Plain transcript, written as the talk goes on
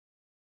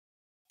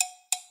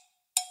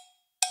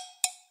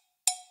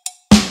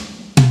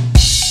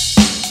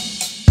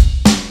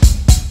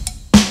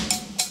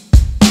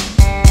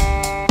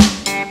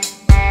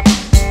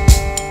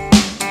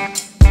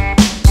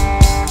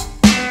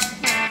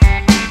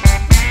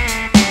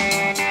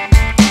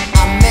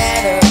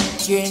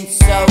looking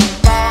so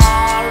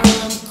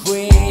ballroom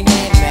queen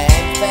in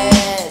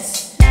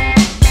Memphis.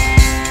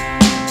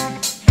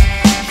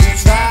 She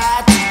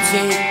tried to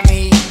take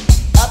me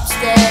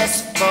upstairs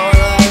for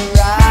a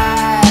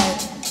ride.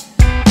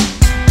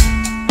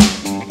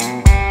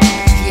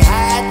 She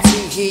had to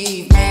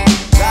heave me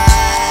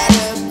right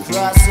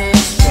across her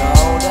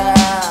shoulder,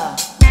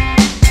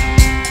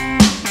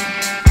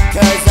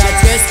 'cause I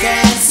just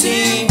can't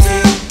seem to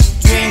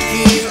drink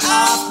you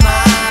off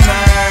my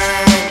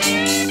mind.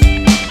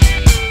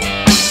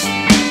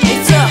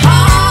 It's a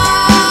honky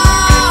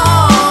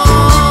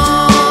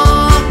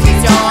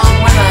tonk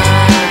woman.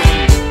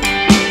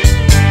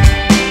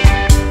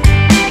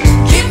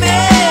 Give me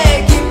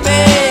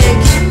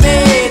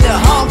the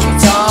honky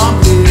tonk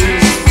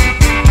blues.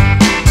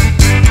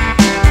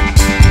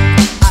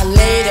 I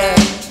later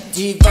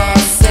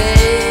divorced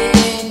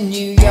in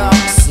New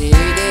York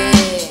City.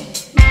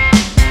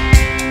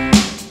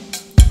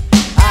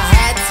 I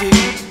had to